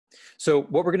So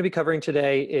what we're going to be covering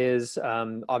today is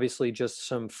obviously just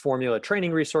some formula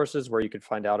training resources where you can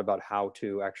find out about how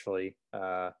to actually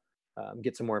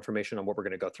get some more information on what we're going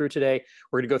to go through today.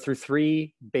 We're going to go through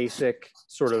three basic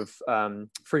sort of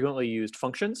frequently used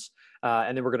functions,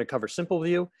 and then we're going to cover simple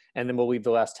view, and then we'll leave the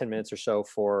last 10 minutes or so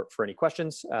for any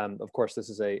questions. Of course,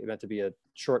 this is meant to be a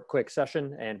short, quick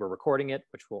session, and we're recording it,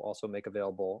 which we'll also make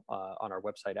available on our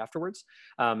website afterwards.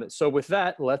 So with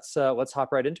that, let's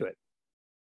hop right into it.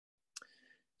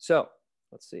 So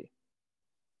let's see,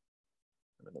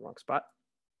 I'm in the wrong spot.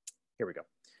 Here we go.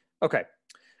 Okay,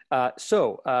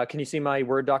 can you see my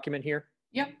Word document here?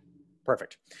 Yep.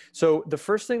 Perfect. So the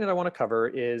first thing that I want to cover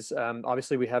is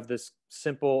obviously we have this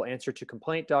simple answer to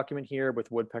complaint document here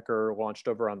with Woodpecker launched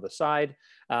over on the side.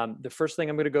 The first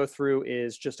thing I'm going to go through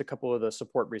is just a couple of the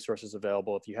support resources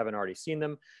available if you haven't already seen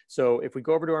them. So if we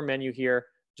go over to our menu here,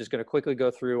 just going to quickly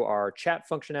go through our chat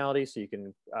functionality so you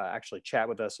can actually chat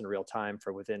with us in real time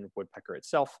for within Woodpecker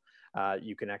itself.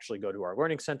 You can actually go to our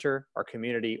Learning Center, our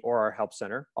community, or our Help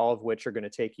Center, all of which are going to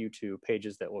take you to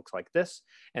pages that look like this.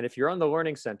 And if you're on the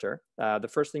Learning Center, the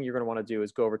first thing you're going to want to do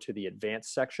is go over to the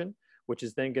Advanced section, which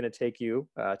is then going to take you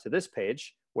to this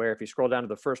page, where if you scroll down to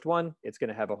the first one, it's going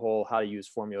to have a whole how to use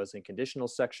formulas and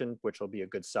conditionals section, which will be a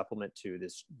good supplement to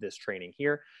this training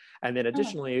here. And then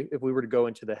additionally, if we were to go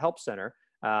into the Help Center,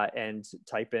 and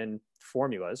type in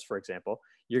formulas, for example,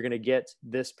 you're going to get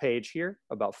this page here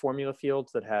about formula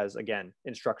fields that has, again,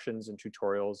 instructions and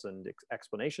tutorials and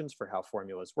explanations for how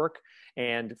formulas work.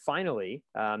 And finally,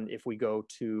 if we go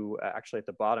to actually at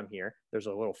the bottom here, there's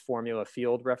a little formula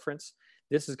field reference.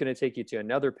 This is going to take you to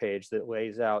another page that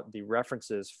lays out the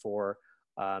references for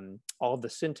all of the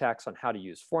syntax on how to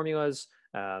use formulas,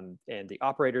 and the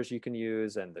operators you can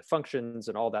use and the functions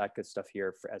and all that good stuff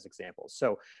here as examples.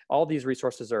 So all these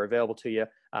resources are available to you.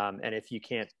 And if you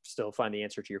can't still find the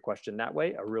answer to your question that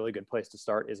way, a really good place to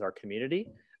start is our community,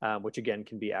 which again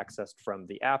can be accessed from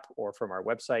the app or from our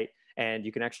website. And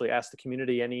you can actually ask the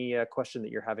community any question that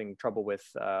you're having trouble with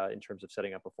in terms of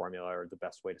setting up a formula or the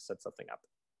best way to set something up.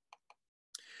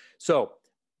 So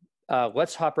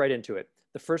let's hop right into it.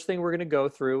 The first thing we're going to go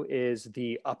through is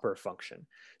the upper function.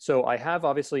 So I have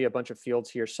obviously a bunch of fields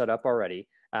here set up already.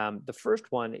 The first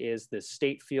one is the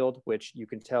state field, which you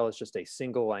can tell is just a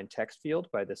single line text field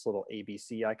by this little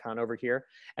ABC icon over here.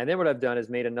 And then what I've done is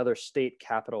made another state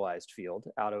capitalized field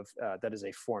out of that is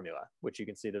a formula, which you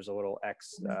can see there's a little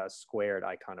X squared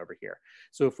icon over here.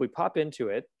 So if we pop into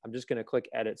it, I'm just going to click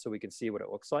edit so we can see what it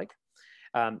looks like.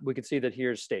 We can see that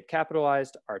here's state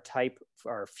capitalized,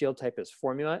 our field type is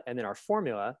formula, and then our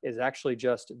formula is actually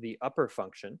just the upper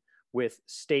function with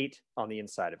state on the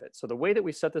inside of it. So the way that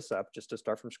we set this up, just to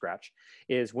start from scratch,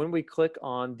 is when we click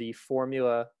on the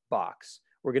formula box,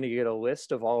 we're going to get a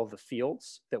list of all of the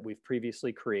fields that we've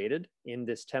previously created in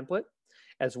this template,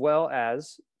 as well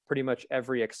as pretty much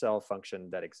every Excel function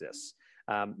that exists.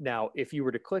 Now, if you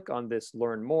were to click on this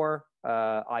Learn More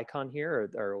icon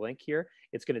here or link here,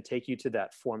 it's going to take you to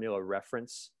that formula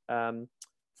reference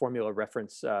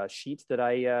sheet that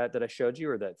I showed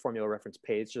you, or that formula reference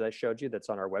page that I showed you that's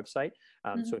on our website.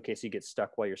 So in case you get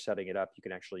stuck while you're setting it up, you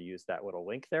can actually use that little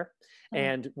link there.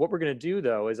 And what we're going to do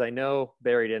though is I know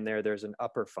buried in there, there's an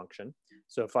upper function.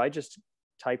 So if I just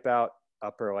type out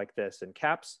upper like this in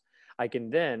caps, I can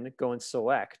then go and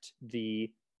select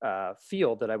the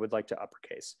field that I would like to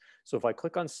uppercase. So if I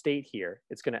click on state here,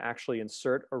 it's going to actually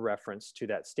insert a reference to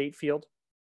that state field.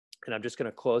 And I'm just going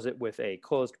to close it with a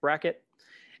closed bracket.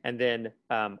 And then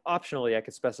optionally, I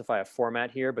could specify a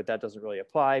format here, but that doesn't really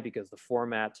apply because the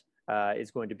format is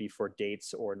going to be for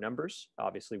dates or numbers.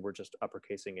 Obviously, we're just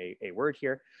uppercasing a word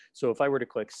here. So if I were to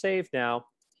click save now,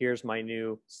 here's my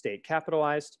new state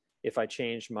capitalized. If I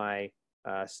change my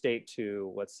state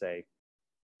to, let's say,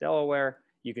 Delaware,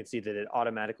 you can see that it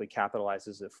automatically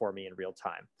capitalizes it for me in real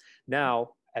time. Now,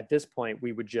 at this point,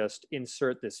 we would just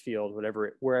insert this field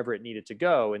wherever it needed to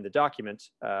go in the document,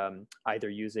 either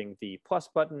using the plus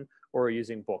button or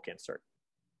using bulk insert.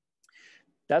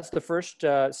 That's the first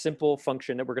simple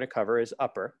function that we're going to cover is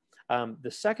upper.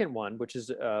 The second one, which is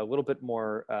a little bit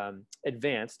more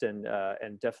advanced and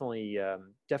definitely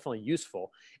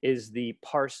useful, is the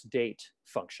parse date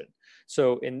function.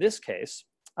 So in this case,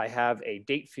 I have a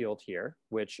date field here,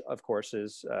 which of course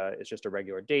is just a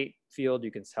regular date field.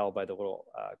 You can tell by the little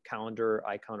calendar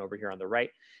icon over here on the right.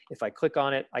 If I click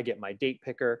on it, I get my date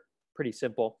picker. Pretty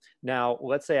simple. Now,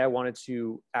 let's say I wanted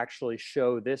to actually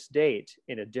show this date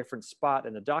in a different spot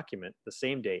in the document, the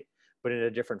same date, but in a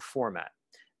different format.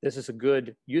 This is a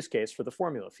good use case for the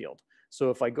formula field. So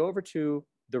if I go over to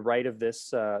the right of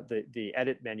this, the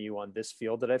edit menu on this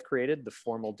field that I've created, the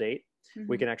formal date,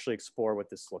 we can actually explore what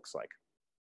this looks like.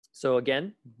 So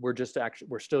again, we're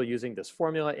still using this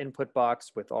formula input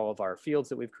box with all of our fields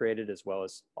that we've created, as well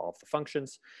as all of the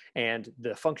functions. And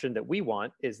the function that we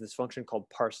want is this function called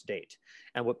parse date.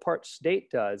 And what parse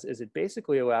date does is it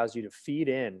basically allows you to feed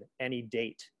in any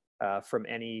date from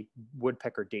any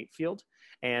Woodpecker date field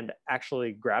and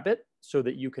actually grab it so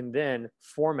that you can then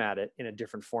format it in a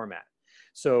different format.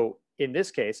 So in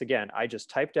this case, again, I just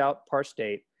typed out parse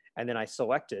date, and then I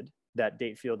selected that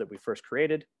date field that we first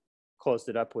created, closed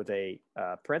it up with a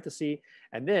parenthesis,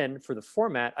 and then for the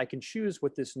format, I can choose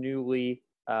what this newly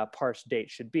parsed date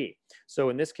should be. So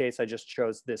in this case, I just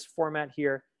chose this format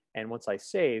here, and once I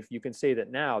save, you can say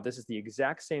that now this is the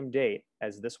exact same date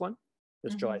as this one,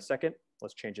 this July 2nd.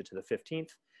 Let's change it to the 15th.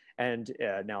 And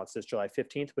now it says July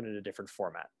 15th, but in a different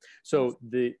format. So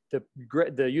the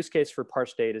use case for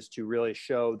parse date is to really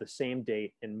show the same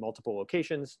date in multiple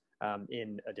locations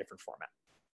in a different format.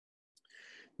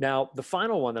 Now, the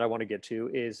final one that I want to get to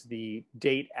is the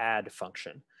date add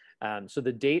function. So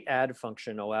the date add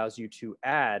function allows you to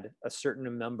add a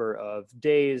certain number of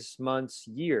days, months,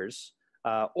 years,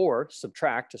 or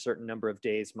subtract a certain number of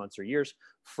days, months, or years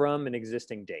from an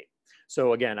existing date.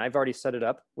 So again, I've already set it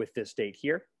up with this date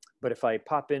here, but if I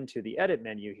pop into the edit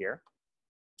menu here,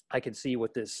 I can see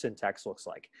what this syntax looks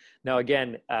like. Now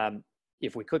again,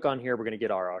 if we click on here, we're going to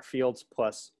get our fields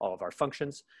plus all of our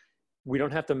functions. We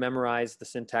don't have to memorize the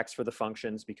syntax for the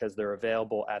functions because they're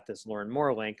available at this Learn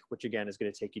More link, which again is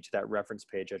going to take you to that reference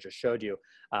page I just showed you.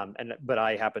 But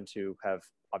I happen to have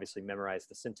obviously memorized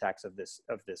the syntax of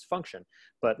this function.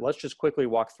 But let's just quickly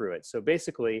walk through it. So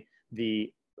basically, the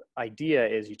idea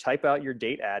is you type out your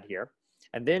date add here,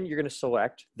 and then you're going to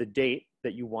select the date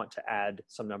that you want to add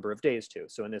some number of days to.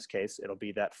 So in this case, it'll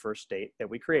be that first date that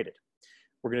we created.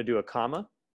 We're going to do a comma,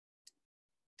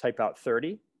 type out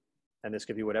 30. And this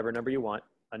could be whatever number you want,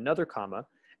 another comma,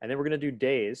 and then we're going to do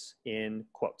days in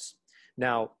quotes.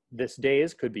 Now, this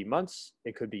days could be months,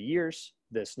 it could be years.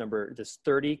 This number, this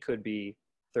 30 could be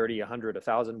 30, 100,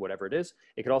 1,000, whatever it is.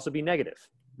 It could also be negative,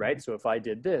 right? So if I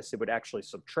did this, it would actually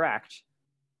subtract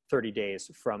 30 days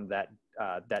from that,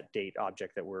 that date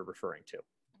object that we're referring to.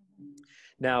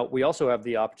 Now, we also have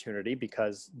the opportunity,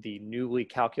 because the newly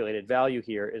calculated value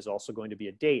here is also going to be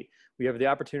a date, we have the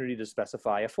opportunity to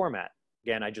specify a format.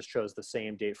 Again, I just chose the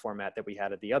same date format that we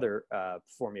had at the other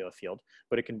formula field,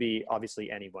 but it can be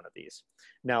obviously any one of these.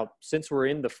 Now, since we're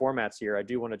in the formats here, I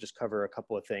do want to just cover a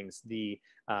couple of things.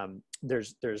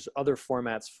 There's other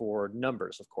formats for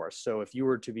numbers, of course. So if you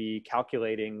were to be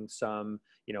calculating some,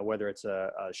 whether it's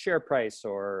a share price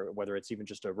or whether it's even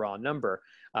just a raw number,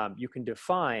 you can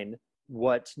define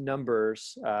what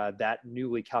numbers that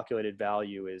newly calculated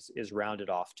value is rounded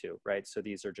off to, right? So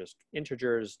these are just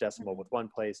integers, decimal with one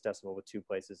place, decimal with two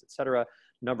places, etc.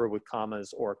 Number with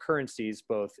commas, or currencies,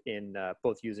 both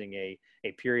using a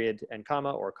period and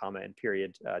comma, or comma and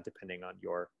period, depending on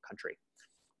your country.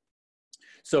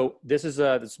 So this is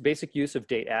this basic use of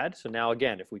date add. So now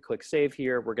again, if we click save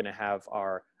here, we're going to have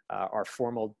our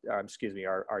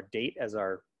date as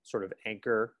our sort of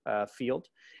anchor field,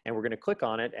 and we're going to click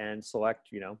on it and select,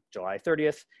 July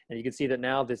 30th, and you can see that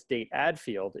now this date add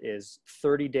field is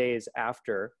 30 days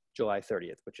after July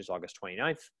 30th, which is August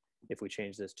 29th. If we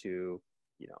change this to,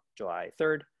 July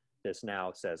 3rd, this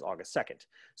now says August 2nd.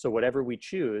 So whatever we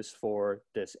choose for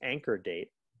this anchor date,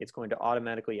 it's going to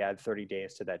automatically add 30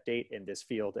 days to that date in this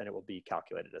field, and it will be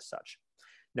calculated as such.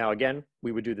 Now, again,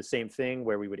 we would do the same thing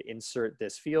where we would insert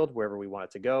this field wherever we want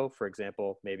it to go. For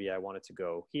example, maybe I want it to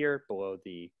go here below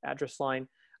the address line.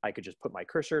 I could just put my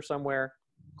cursor somewhere,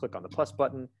 click on the plus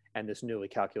button, and this newly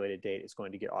calculated date is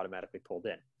going to get automatically pulled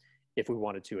in. If we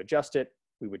wanted to adjust it,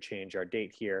 we would change our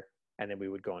date here, and then we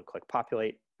would go and click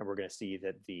populate, and we're going to see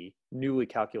that the newly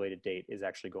calculated date is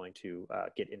actually going to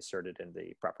get inserted in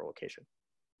the proper location.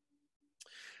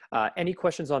 Any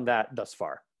questions on that thus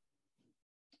far?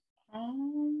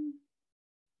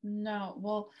 No.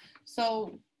 Well,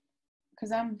 so,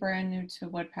 because I'm brand new to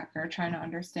Woodpecker, trying to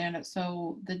understand it.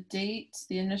 So the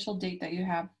initial date that you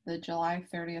have, the July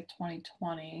 30th,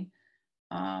 2020,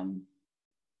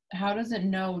 how does it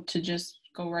know to just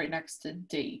go right next to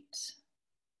date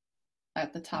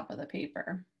at the top of the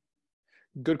paper?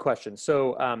 Good question.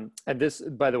 So, and this,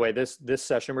 by the way, this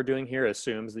session we're doing here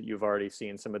assumes that you've already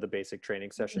seen some of the basic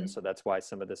training sessions. So that's why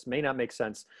some of this may not make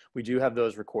sense. We do have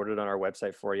those recorded on our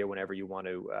website for you whenever you want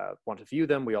to view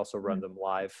them. We also run them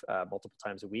live multiple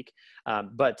times a week.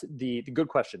 But the good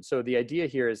question. So the idea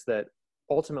here is that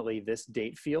ultimately this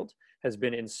date field has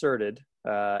been inserted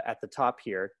at the top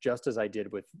here, just as I did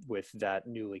with that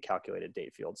newly calculated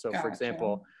date field. So for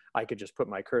example, I could just put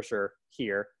my cursor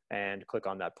here and click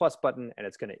on that plus button, and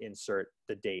it's going to insert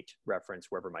the date reference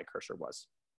wherever my cursor was.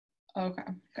 Okay,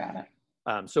 got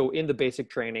it. So in the basic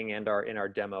training and in our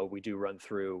demo, we do run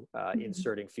through Mhm.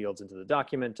 inserting fields into the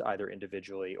document, either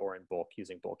individually or in bulk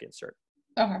using bulk insert.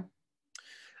 Okay.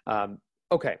 Um,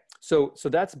 okay, so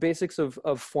that's basics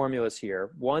of formulas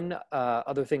here. One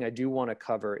other thing I do want to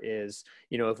cover is,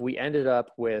 if we ended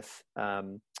up with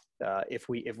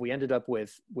if we ended up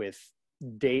with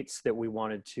dates that we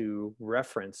wanted to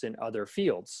reference in other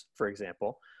fields, for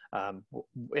example,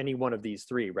 any one of these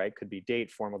three, right? Could be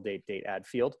date, formal date, date add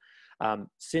field.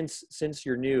 Since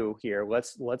you're new here,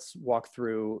 let's walk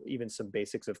through even some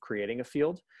basics of creating a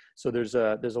field. So there's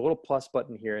a little plus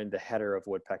button here in the header of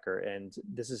Woodpecker, and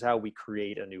this is how we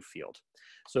create a new field.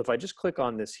 So if I just click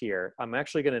on this here, I'm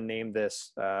actually going to name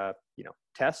this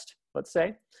test, let's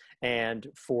say, and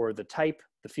for the type,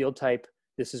 the field type,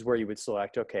 this is where you would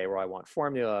select, okay, well, I want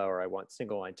formula or I want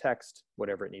single line text,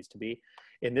 whatever it needs to be.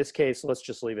 In this case, let's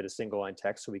just leave it a single line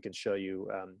text so we can show you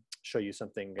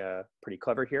something pretty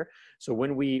clever here. So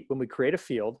when we create a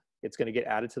field, it's going to get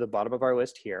added to the bottom of our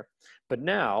list here. But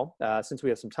now, since we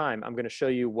have some time, I'm going to show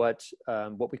you what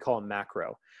we call a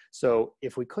macro. So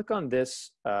if we click on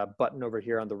this button over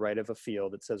here on the right of a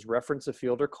field, it says reference a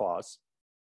field or clause.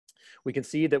 We can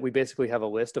see that we basically have a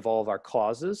list of all of our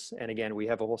clauses. And again, we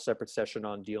have a whole separate session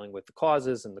on dealing with the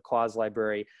clauses and the clause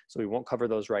library, so we won't cover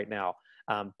those right now.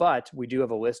 But we do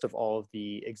have a list of all of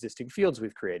the existing fields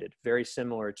we've created, very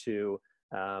similar to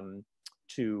when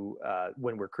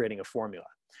we're creating a formula.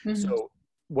 Mhm. So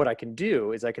what I can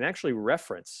do is I can actually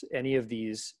reference any of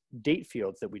these date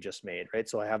fields that we just made, right?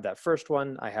 So I have that first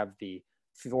one, I have the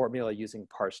formula using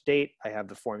parse date, I have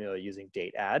the formula using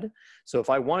date add. So if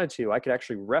I wanted to, I could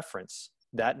actually reference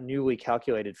that newly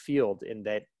calculated field in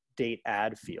that date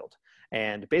add field.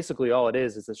 And basically all it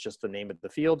is it's just the name of the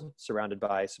field surrounded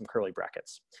by some curly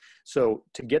brackets. So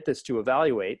to get this to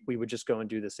evaluate, we would just go and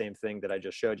do the same thing that I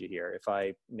just showed you here. If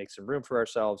I make some room for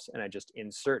ourselves and I just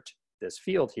insert this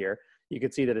field here, you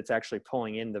can see that it's actually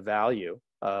pulling in the value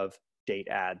of date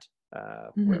add,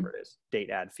 wherever Mhm. it is, date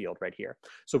add field right here.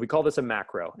 So we call this a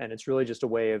macro, and it's really just a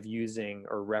way of using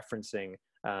or referencing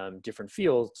different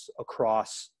fields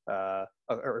across,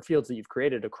 or fields that you've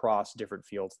created across different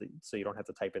fields, so you don't have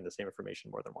to type in the same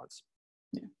information more than once.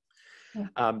 Yeah.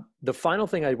 Yeah. The final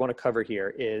thing I want to cover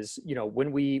here is,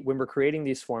 when we're creating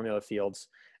these formula fields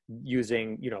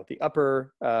using, the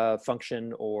upper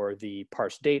function or the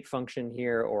parse date function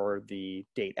here or the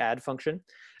date add function,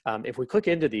 if we click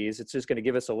into these, it's just going to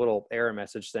give us a little error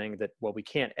message saying that, well, we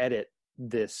can't edit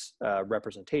this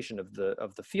representation of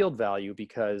the field value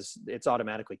because it's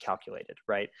automatically calculated,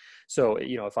 right? So,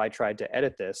 if I tried to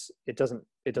edit this, it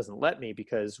doesn't let me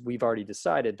because we've already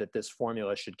decided that this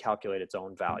formula should calculate its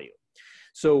own value.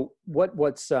 So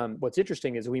what's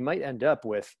interesting is we might end up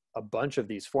with a bunch of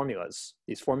these formula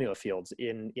fields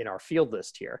in our field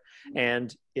list here.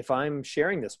 And if I'm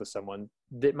sharing this with someone,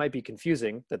 that might be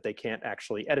confusing that they can't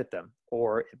actually edit them,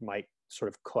 or it might sort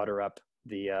of clutter up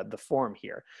the form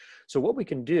here. So what we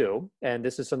can do, and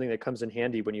this is something that comes in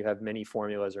handy when you have many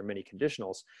formulas or many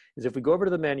conditionals, is if we go over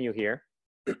to the menu here,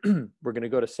 we're going to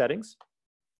go to settings,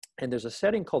 and there's a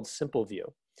setting called simple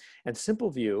view. And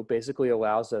simple view basically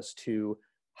allows us to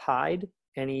hide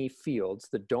any fields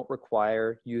that don't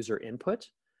require user input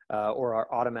or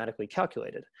are automatically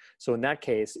calculated. So in that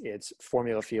case, it's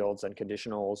formula fields and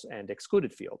conditionals and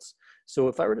excluded fields. So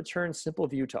if I were to turn simple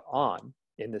view to on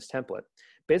in this template,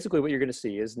 basically what you're going to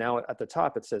see is now at the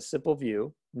top it says simple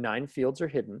view, 9 fields are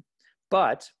hidden,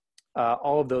 but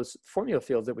all of those formula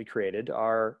fields that we created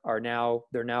are now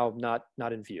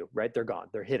not in view, right? They're gone,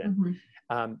 they're hidden. Mhm.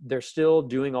 They're still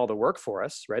doing all the work for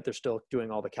us, right? They're still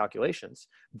doing all the calculations,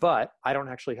 but I don't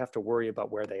actually have to worry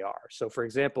about where they are. So for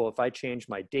example, if I change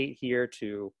my date here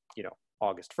to,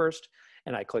 August 1st,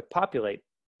 and I click populate,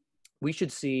 we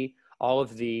should see all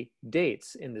of the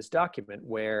dates in this document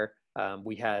where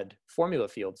we had formula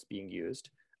fields being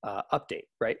used update,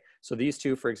 right? So these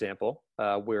two, for example,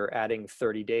 we're adding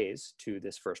 30 days to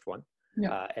this first one.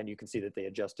 Yeah. And you can see that they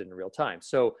adjusted in real time.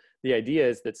 So the idea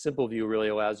is that simple view really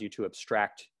allows you to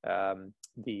abstract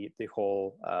the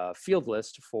whole field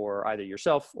list for either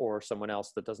yourself or someone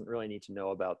else that doesn't really need to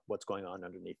know about what's going on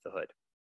underneath the hood.